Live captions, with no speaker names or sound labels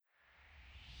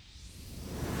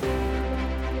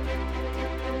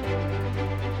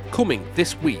coming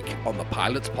this week on the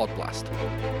Pilots Podblast.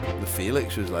 The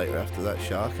Felix was like after that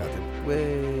shark had him.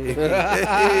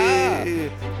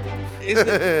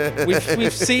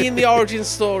 We've seen the origin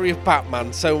story of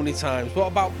Batman so many times. What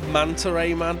about Manta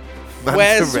Ray Man?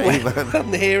 Manta Ray Man.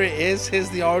 And here it is. Here's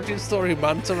the origin story of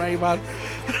Manta Ray Man.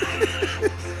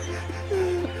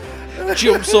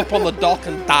 Jumps up on the dock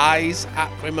and dies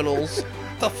at criminals.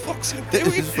 The fuck's he doing?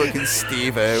 This is fucking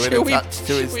Steve Irwin attached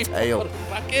to his tail. Put it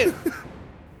back in?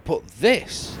 But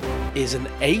this is an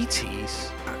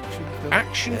 80s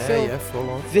action film. Yeah, full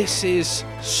on. This is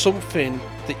something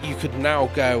that you could now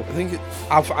go, I think it's...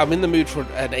 I'm in the mood for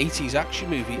an 80s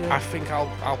action movie. Yeah. I think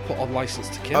I'll put on License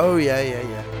to Kill. Oh, yeah.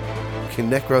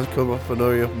 Can Necros come up and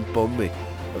hurry up and bum me?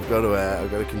 I've got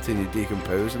to continue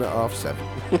decomposing at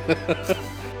 7:30.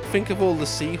 Think of all the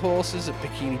seahorses at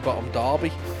Bikini Bottom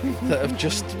Derby that have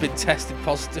just been tested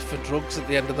positive for drugs at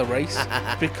the end of the race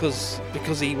because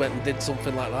he went and did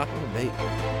something like that. Oh, mate.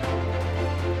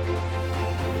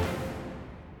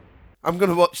 I'm going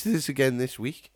to watch this again this week.